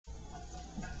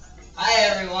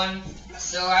Hi everyone.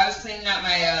 So I was cleaning out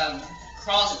my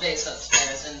crawl space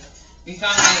upstairs, and we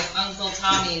found my Uncle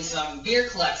Tommy's beer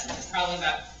collection. There's probably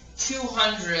about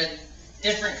 200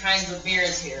 different kinds of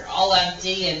beers here, all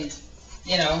empty and,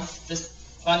 you know, just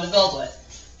fun to build with.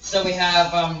 So we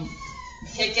have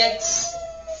Hickett's,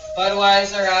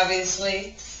 Budweiser,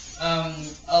 obviously,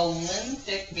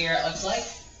 Olympic beer it looks like,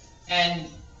 and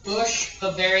Busch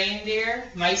Bavarian beer,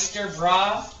 Meister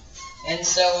Bra. And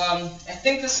so I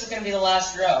think this is going to be the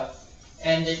last row.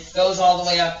 And it goes all the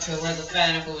way up to where the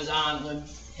fan, if it was on, would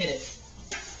hit it.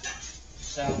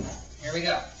 So, here we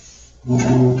go.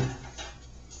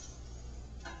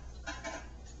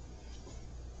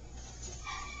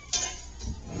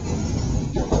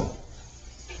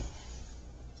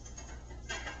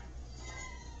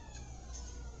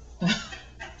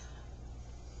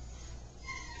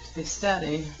 Be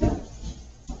steady.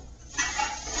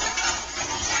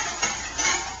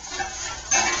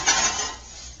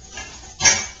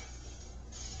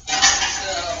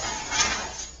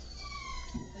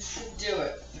 Do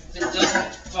it if it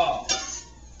doesn't fall.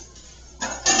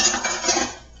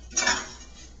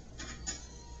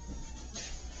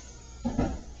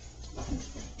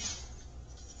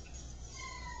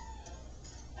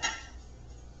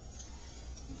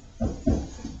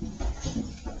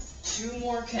 Two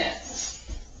more cans.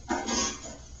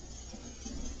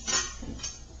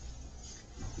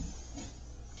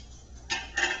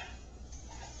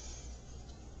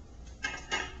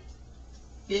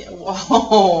 Yeah,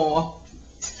 whoa.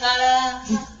 Ta-da!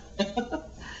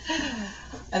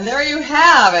 And there you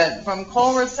have it from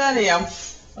Cole Rossetti, a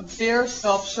beer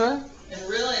sculpture. And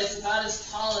really, it's about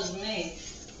as tall as me,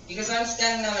 because I'm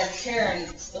standing on a chair, and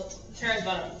the chair is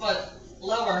about a foot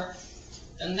lower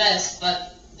than this,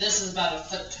 but this is about a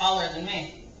foot taller than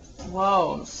me.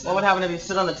 Whoa. What would happen if you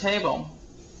stood on the table?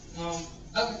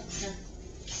 Okay, sure.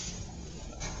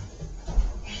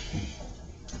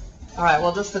 All right,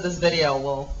 well, just for this video,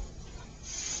 we'll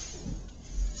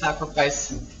sacrifice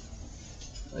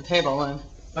the table. And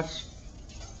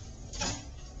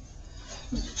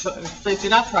please do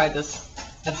not try this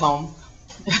at home.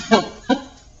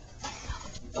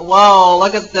 Whoa,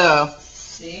 look at the...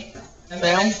 See? I might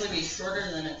actually be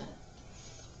shorter than it.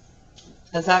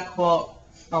 Is that cool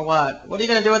or what? What are you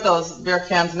going to do with those beer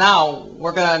cans now?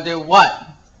 We're going to do what?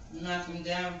 Knock them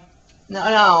down.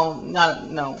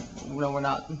 No, we're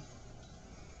not.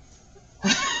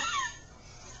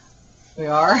 We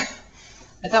are?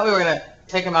 I thought we were going to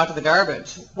take them out to the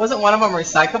garbage. Wasn't one of them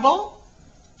recyclable?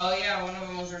 Oh yeah, one of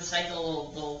them was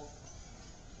recyclable.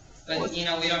 But you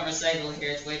know, we don't recycle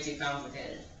here, it's way too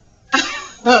complicated.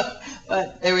 But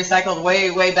they recycled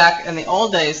way back in the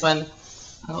old days when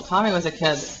Uncle Tommy was a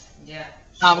kid. Yeah.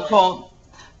 Cole,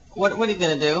 what are you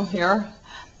going to do here?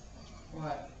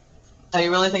 What? Are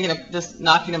you really thinking of just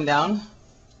knocking them down?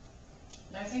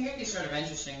 I think it'd be sort of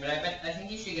interesting, but I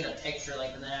think you should get a picture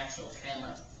like with an actual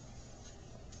camera.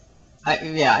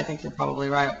 Yeah, I think you're probably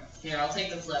right. Here, I'll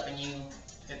take the flip and you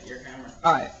hit your camera.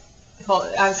 All right. Cole,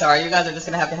 I'm sorry, you guys are just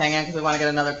going to have to hang in because we want to get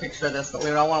another picture of this, but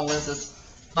we don't want to lose this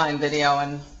fine video,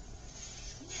 and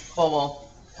Cole will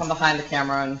come behind the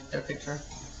camera and get a picture.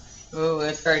 Ooh,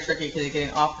 it's very tricky because he's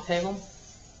getting off the table.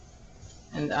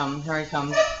 And here he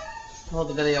comes. Hold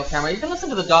the video camera. You can listen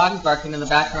to the dogs barking in the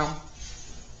background.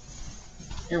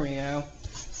 Here we go.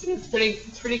 See, it's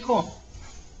pretty cool.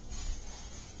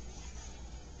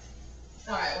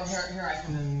 All right, well here I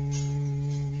come.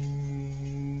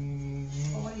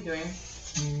 Well, what are you doing?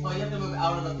 Oh, you have to move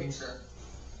out of the picture.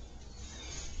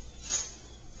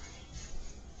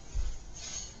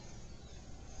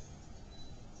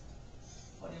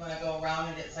 What, do you want to go around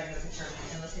and get a second picture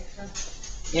in the picture?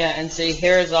 Yeah, and see,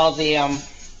 here's all the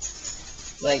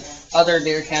like other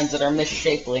beer cans that are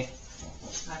misshapely.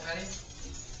 Not ready?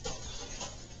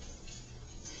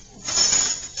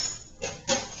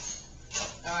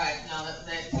 Alright, now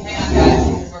hang on guys,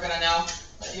 because we're going to now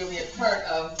let you be a part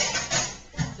of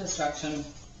destruction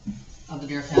of the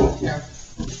beer can here.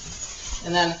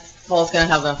 And then Cole's going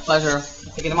to have the pleasure of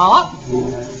picking them all up.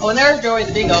 Oh, and there's Joey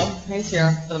the Beagle. He's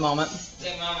here for the moment.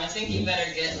 Hey Mom, I think you better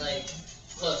get like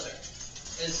closer.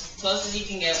 As close as you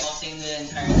can get while seeing the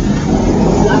entire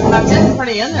thing. I'm getting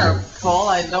pretty in there, Cole.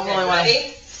 I don't really want to...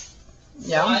 Ready?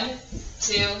 Yeah. 1,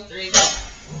 2, 3, go.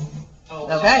 Oh,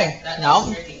 Okay. That's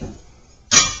tricky.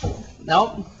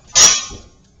 Nope.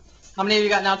 How many have you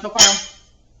got now so far?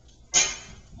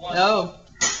 1. No.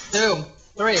 2,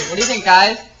 3. What do you think,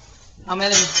 guys? How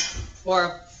many?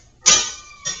 4.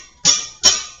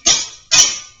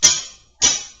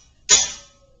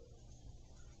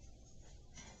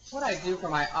 What do I do for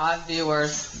my odd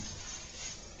viewers?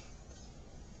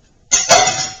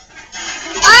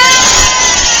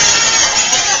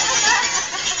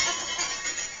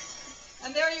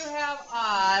 And there you have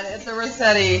Odd at the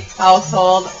Rossetti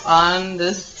household on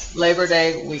this Labor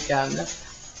Day weekend.